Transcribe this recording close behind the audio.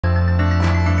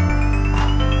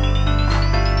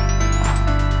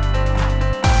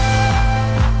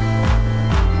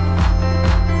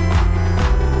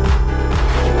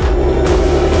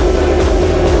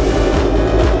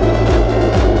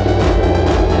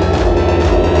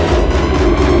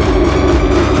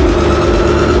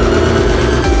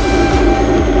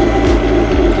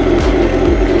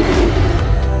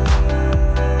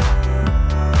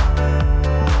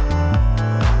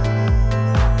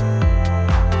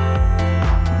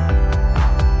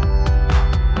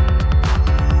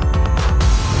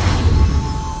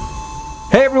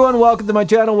welcome to my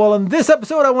channel. Well, in this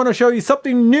episode I want to show you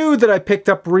something new that I picked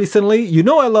up recently. You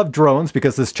know I love drones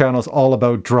because this channel is all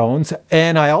about drones,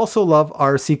 and I also love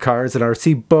RC cars and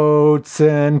RC boats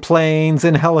and planes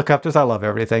and helicopters. I love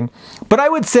everything. But I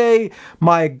would say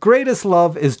my greatest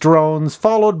love is drones,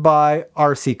 followed by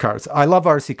RC cars. I love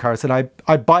RC cars and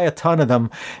I buy a ton of them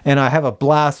and I have a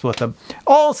blast with them.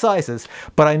 All sizes,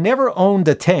 but I never owned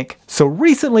a tank. So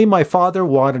recently my father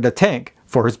wanted a tank.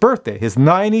 For his birthday, his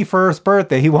 91st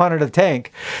birthday, he wanted a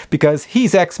tank because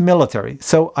he's ex-military.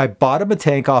 So I bought him a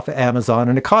tank off of Amazon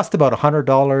and it cost about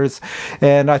 $100.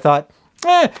 And I thought,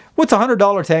 what's a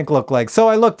 $100 tank look like? So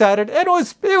I looked at it and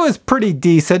it was pretty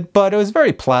decent, but it was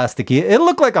very plasticky. It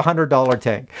looked like a $100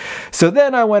 tank. So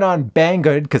then I went on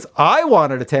Banggood because I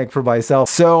wanted a tank for myself.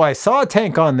 So I saw a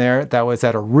tank on there that was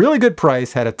at a really good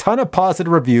price, had a ton of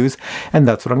positive reviews, and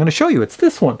that's what I'm going to show you. It's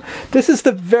this one. This is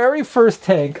the very first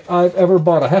tank I've ever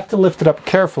bought. I have to lift it up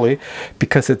carefully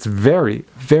because it's very,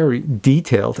 very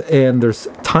detailed and there's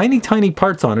tiny, tiny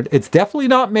parts on it. It's definitely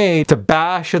not made to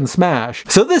bash and smash.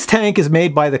 So this tank is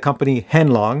made by the company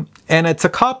Henlong, and it's a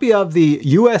copy of the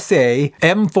USA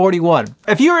M41.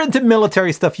 If you're into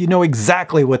military stuff, you know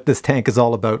exactly what this tank is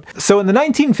all about. So in the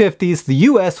 1950s, the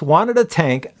US wanted a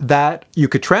tank that you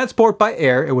could transport by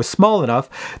air. It was small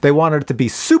enough. They wanted it to be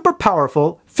super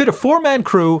powerful, fit a 4-man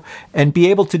crew, and be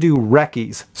able to do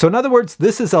recce's. So in other words,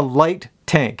 this is a light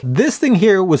tank. This thing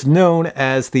here was known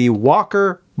as the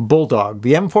Walker Bulldog,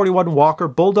 the M41 Walker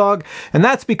Bulldog, and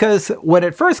that's because when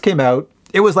it first came out,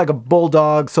 it was like a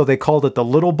bulldog, so they called it the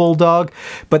Little Bulldog.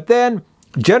 But then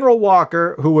General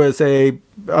Walker, who was a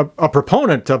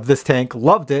proponent of this tank,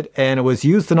 loved it, and it was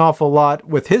used an awful lot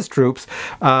with his troops.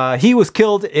 He was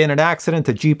killed in an accident,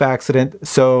 a Jeep accident,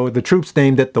 so the troops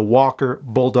named it the Walker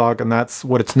Bulldog, and that's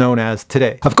what it's known as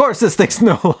today. Of course, this thing's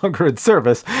no longer in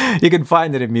service. You can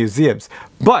find it in museums.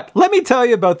 But let me tell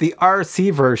you about the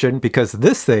RC version, because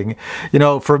this thing, you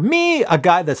know, for me, a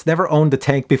guy that's never owned a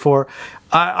tank before,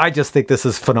 I just think this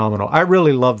is phenomenal. I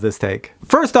really love this tank.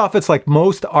 First off, it's like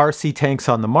most RC tanks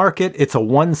on the market. It's a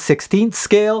 1/16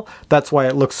 scale. That's why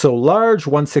it looks so large.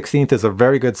 1/16 is a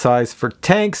very good size for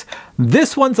tanks.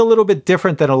 This one's a little bit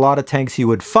different than a lot of tanks you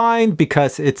would find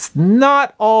because it's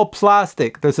not all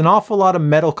plastic. There's an awful lot of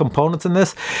metal components in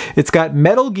this. It's got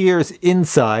metal gears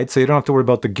inside, so you don't have to worry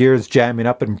about the gears jamming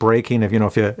up and breaking.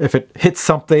 If it hits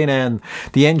something and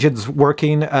the engine's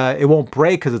working, it won't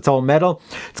break because it's all metal.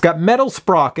 It's got metal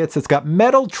sprockets. It's got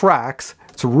metal tracks.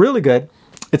 It's really good.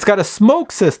 It's got a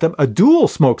smoke system, a dual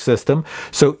smoke system,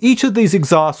 so each of these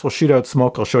exhausts will shoot out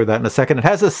smoke. I'll show you that in a second. It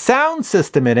has a sound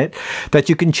system in it that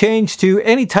you can change to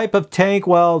any type of tank.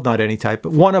 Well, not any type,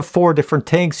 but one of 4 different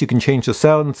tanks you can change the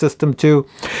sound system to.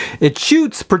 It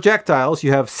shoots projectiles.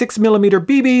 You have 6mm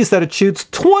BBs that it shoots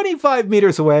 25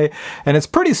 meters away, and it's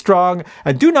pretty strong.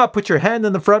 And do not put your hand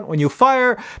in the front when you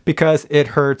fire because it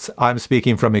hurts. I'm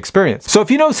speaking from experience. So if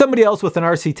you know somebody else with an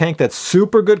RC tank that's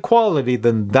super good quality,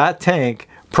 then that tank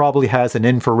probably has an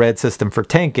infrared system for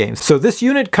tank games. So this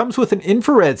unit comes with an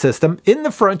infrared system. In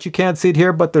the front, you can't see it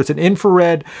here, but there's an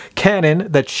infrared cannon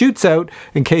that shoots out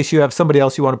in case you have somebody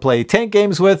else you want to play tank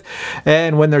games with.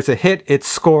 And when there's a hit, it's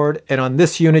scored. And on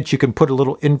this unit, you can put a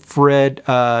little infrared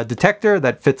detector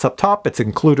that fits up top. It's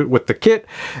included with the kit,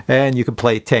 and you can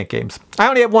play tank games. I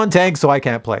only have one tank, so I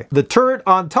can't play. The turret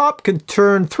on top can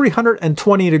turn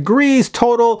 320 degrees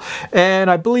total,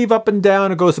 and I believe up and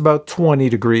down it goes about 20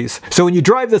 degrees. So when you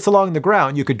drive this along the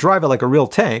ground, you could drive it like a real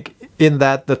tank in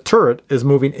that the turret is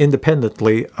moving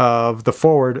independently of the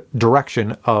forward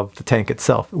direction of the tank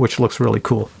itself, which looks really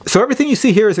cool. So everything you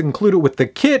see here is included with the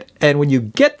kit, and when you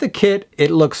get the kit, it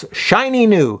looks shiny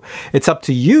new. It's up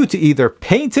to you to either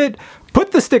paint it,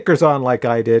 put the stickers on like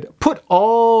I did, put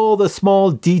all the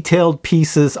small detailed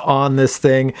pieces on this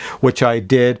thing, which I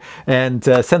did. And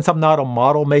since I'm not a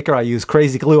model maker, I use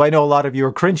crazy glue. I know a lot of you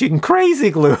are cringing. Crazy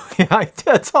glue.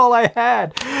 That's all I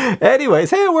had.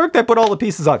 Anyways, hey, it worked. I put all the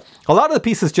pieces on. A lot of the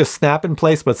pieces just snap in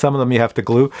place, but some of them you have to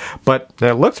glue. But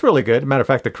it looks really good. Matter of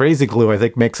fact, the crazy glue, I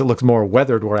think, makes it look more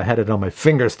weathered where I had it on my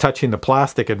fingers touching the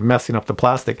plastic and messing up the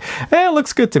plastic. And it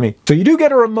looks good to me. So you do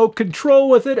get a remote control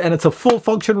with it, and it's a full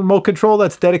function remote control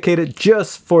that's dedicated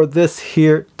just for this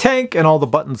here tank, and all the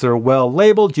buttons are well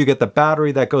labeled. You get the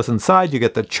battery that goes inside, you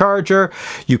get the charger.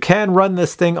 You can run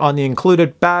this thing on the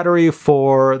included battery.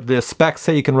 For the specs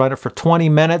say you can run it for 20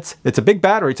 minutes. It's a big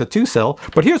battery, it's a 2-cell.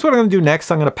 But here's what I'm going to do next.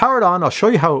 I'm going to power it on. I'll show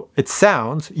you how it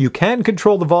sounds. You can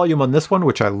control the volume on this one,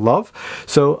 which I love.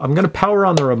 So I'm going to power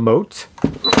on the remote,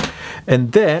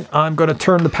 and then I'm going to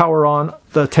turn the power on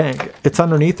the tank. It's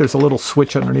underneath. There's a little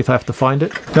switch underneath. I have to find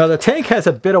it. Now the tank has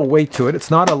a bit of weight to it. It's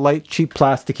not a light, cheap,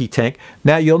 plasticky tank.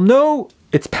 Now you'll know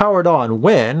it's powered on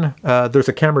when, there's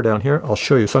a camera down here, I'll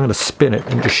show you. So I'm going to spin it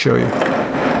and just show you.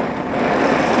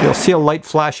 You'll see a light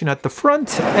flashing at the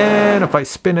front, and if I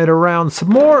spin it around some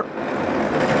more,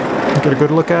 get a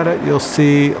good look at it, you'll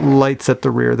see lights at the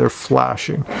rear. They're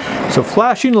flashing. So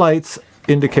flashing lights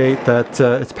indicate that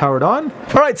it's powered on.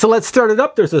 All right, so let's start it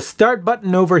up. There's a start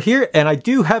button over here, and I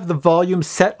do have the volume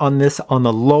set on this on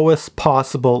the lowest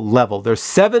possible level. There's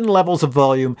 7 levels of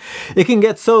volume. It can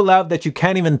get so loud that you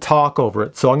can't even talk over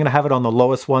it. So I'm gonna have it on the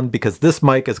lowest one because this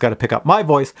mic has got to pick up my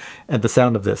voice and the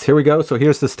sound of this. Here we go. So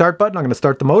here's the start button. I'm gonna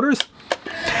start the motors.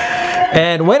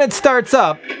 And when it starts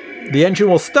up, the engine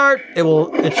will start.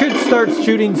 It should start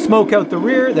shooting smoke out the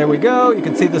rear. There we go. You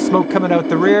can see the smoke coming out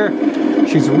the rear.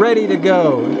 She's ready to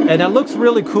go. And it looks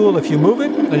really cool if you move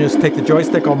it. And just take the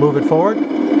joystick, I'll move it forward.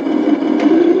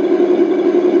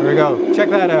 There we go. Check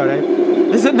that out, eh?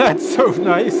 Isn't that so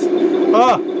nice?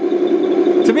 Oh,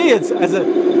 to me, it's as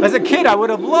a kid, I would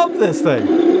have loved this thing.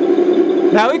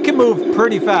 Now it can move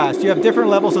pretty fast. You have different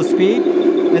levels of speed,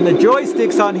 and the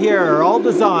joysticks on here are all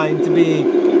designed to be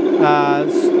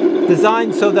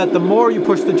designed so that the more you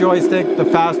push the joystick, the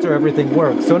faster everything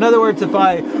works. So in other words, if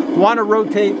I want to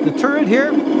rotate the turret here,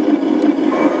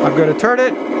 I'm going to turn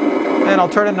it, and I'll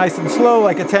turn it nice and slow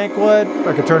like a tank would.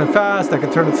 I can turn it fast, I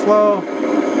can turn it slow.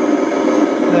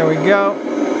 There we go.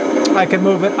 I can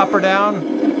move it up or down,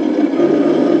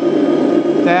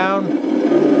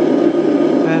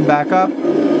 and back up.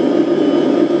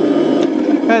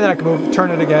 And then I can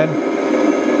turn it again.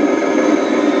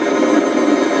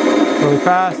 Really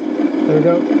fast. There we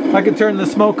go. I can turn the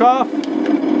smoke off.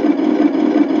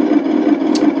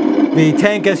 The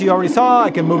tank, as you already saw,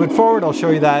 I can move it forward. I'll show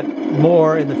you that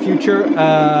more in the future.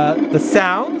 The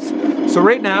sounds. So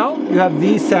right now, you have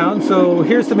these sounds. So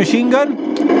here's the machine gun.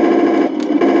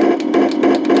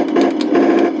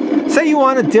 Say you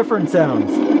want a different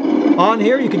sounds. On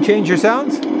here, you can change your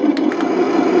sounds.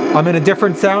 I'm in a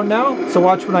different sound now. So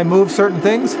watch when I move certain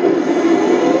things.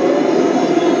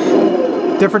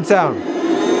 Different sound.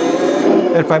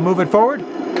 If I move it forward,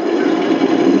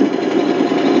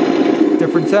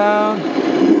 different sound.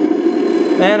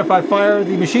 And if I fire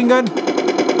the machine gun,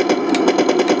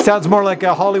 it sounds more like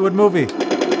a Hollywood movie.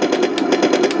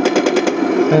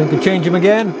 And you can change them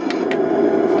again.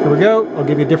 Here we go. I'll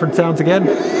give you different sounds again.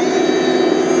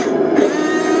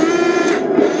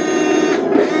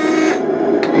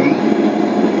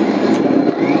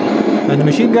 And the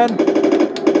machine gun.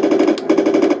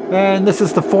 And this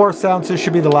is the 4th sound, so this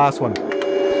should be the last one.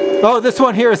 Oh, this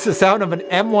one here is the sound of an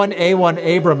M41A3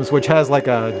 Abrams, which has like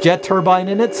a jet turbine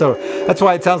in it, so that's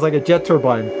why it sounds like a jet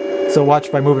turbine. So watch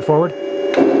if I move it forward.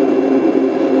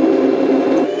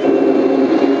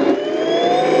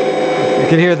 You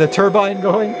can hear the turbine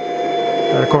going.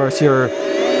 And of course, you're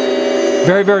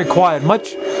very, very quiet.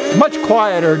 Much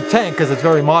quieter tank because it's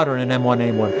very modern in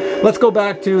M1A1. Let's go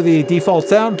back to the default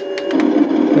sound.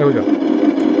 There we go.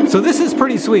 So this is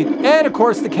pretty sweet. And of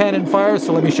course the cannon fires,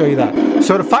 so let me show you that.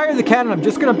 So to fire the cannon, I'm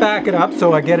just going to back it up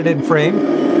so I get it in frame.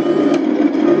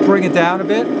 Bring it down a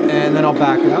bit, and then I'll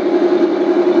back it up.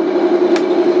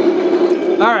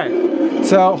 Alright,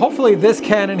 so hopefully this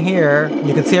cannon here,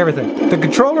 you can see everything. The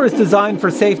controller is designed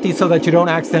for safety so that you don't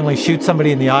accidentally shoot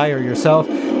somebody in the eye or yourself.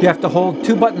 You have to hold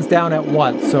 2 buttons down at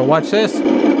once. So watch this.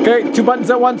 Okay, 2 buttons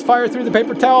at once, fire through the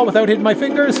paper towel without hitting my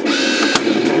fingers.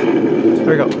 There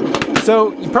we go.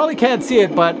 So you probably can't see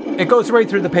it, but it goes right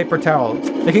through the paper towel.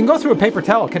 It can go through a paper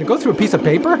towel. Can it go through a piece of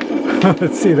paper?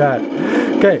 Let's see that.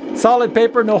 Okay, solid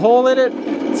paper, no hole in it.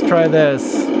 Let's try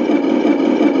this.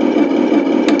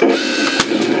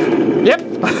 Yep,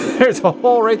 there's a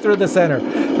hole right through the center.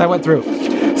 That went through.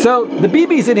 So the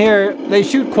BBs in here, they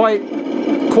shoot quite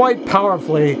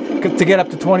powerfully to get up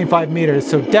to 25 meters.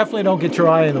 So definitely don't get your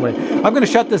eye in the way. I'm going to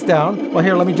shut this down. Well,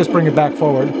 here, let me just bring it back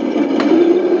forward.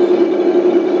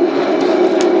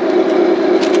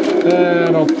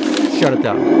 And I'll shut it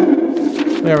down.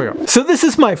 There we go. So this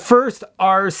is my first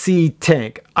RC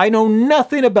tank. I know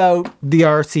nothing about the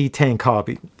RC tank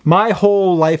hobby. My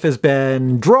whole life has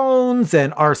been drones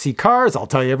and RC cars. I'll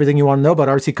tell you everything you want to know about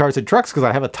RC cars and trucks because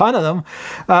I have a ton of them.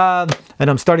 And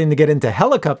I'm starting to get into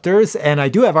helicopters, and I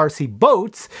do have RC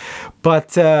boats. But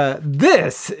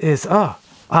this is...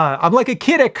 I'm like a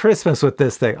kid at Christmas with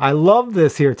this thing. I love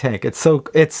this here tank. It's so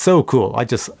cool.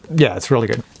 Yeah, it's really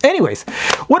good. Anyways,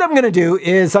 what I'm going to do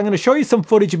is I'm going to show you some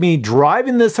footage of me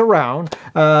driving this around,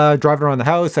 driving around the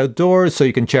house, outdoors, so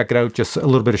you can check it out, just a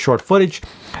little bit of short footage.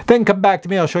 Then come back to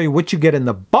me, I'll show you what you get in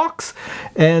the box,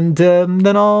 and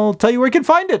then I'll tell you where you can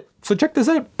find it. So check this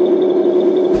out.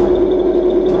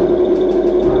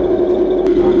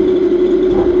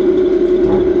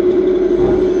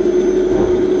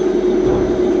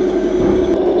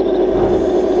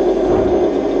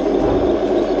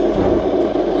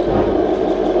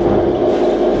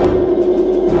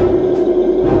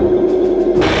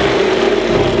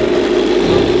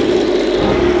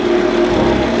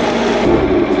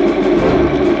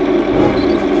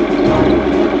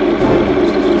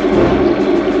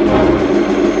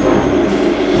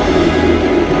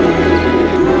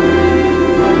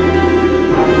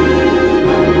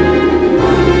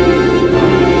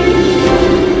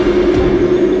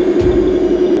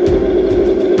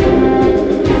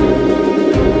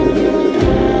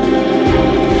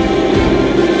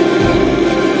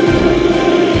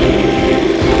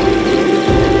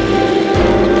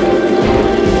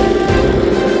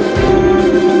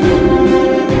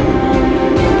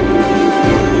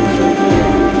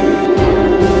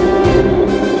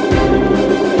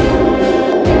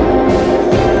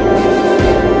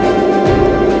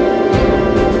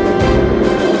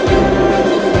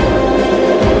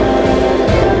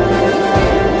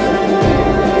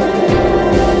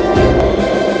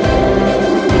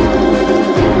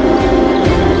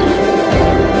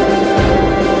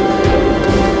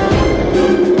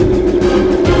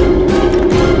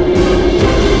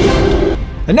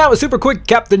 And now a super quick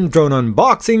Captain Drone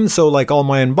unboxing. So like all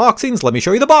my unboxings, let me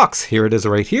show you the box. Here it is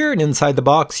right here, and inside the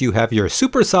box you have your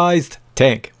supersized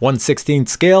tank, 1/16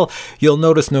 scale. You'll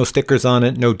notice no stickers on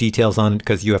it, no details on it,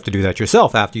 because you have to do that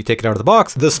yourself after you take it out of the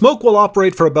box. The smoke will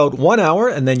operate for about 1 hour,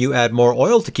 and then you add more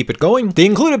oil to keep it going. The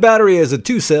included battery is a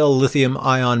 2-cell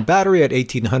lithium-ion battery at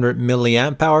 1800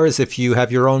 milliamp hours. If you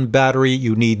have your own battery,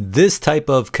 you need this type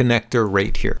of connector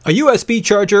right here. A USB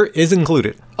charger is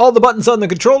included. All the buttons on the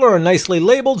controller are nicely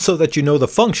labeled so that you know the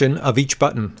function of each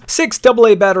button. 6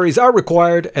 AA batteries are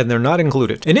required, and they're not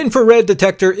included. An infrared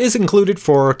detector is included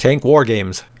for tank war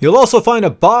games. You'll also find a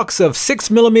box of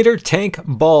 6mm tank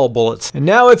ball bullets. And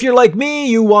now if you're like me,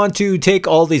 you want to take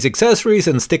all these accessories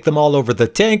and stick them all over the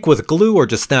tank with glue or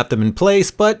just snap them in place,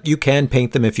 but you can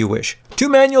paint them if you wish. 2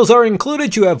 manuals are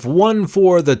included. You have one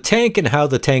for the tank and how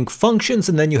the tank functions,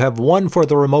 and then you have one for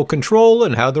the remote control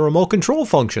and how the remote control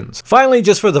functions. Finally,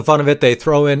 just for the fun of it, they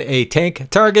throw in a tank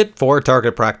target for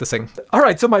target practicing. All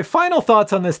right, so my final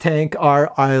thoughts on this tank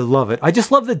are I love it. I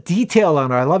just love the detail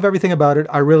on it. I love everything about it.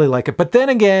 I really like it. But then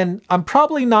again, I'm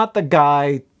probably not the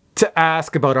guy to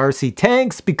ask about RC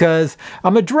tanks because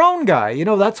I'm a drone guy. You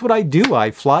know, that's what I do. I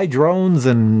fly drones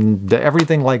and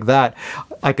everything like that.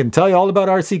 I can tell you all about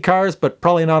RC cars, but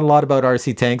probably not a lot about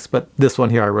RC tanks, but this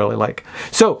one here I really like.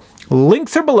 So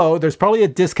links are below. There's probably a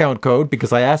discount code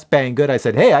because I asked Banggood. I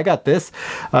said, hey, I got this.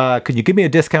 Could you give me a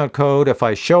discount code if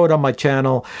I show it on my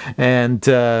channel? And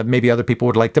maybe other people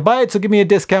would like to buy it. So give me a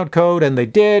discount code, and they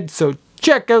did. So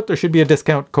check out, there should be a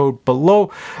discount code below,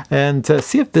 and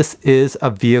see if this is a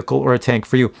vehicle or a tank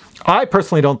for you. I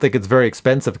personally don't think it's very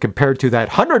expensive compared to that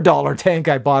 $100 tank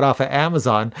I bought off of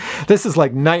Amazon. This is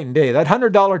like night and day. That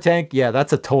 $100 tank, yeah,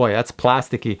 that's a toy. That's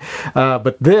plasticky.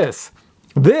 But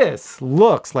this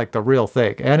looks like the real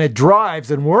thing, and it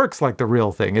drives and works like the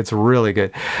real thing. It's really good.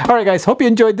 All right, guys, hope you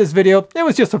enjoyed this video. It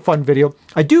was just a fun video.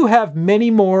 I do have many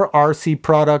more RC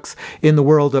products in the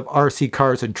world of RC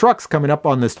cars and trucks coming up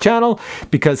on this channel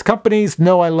because companies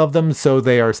know I love them, so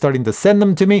they are starting to send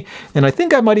them to me. And I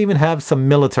think I might even have some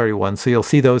military ones, so you'll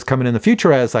see those coming in the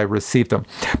future as I receive them.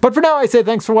 But for now, I say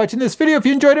thanks for watching this video. If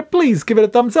you enjoyed it, please give it a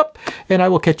thumbs up, and I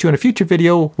will catch you in a future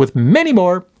video with many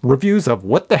more reviews of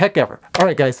what the heck ever. All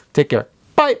right, guys, take care.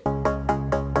 Bye.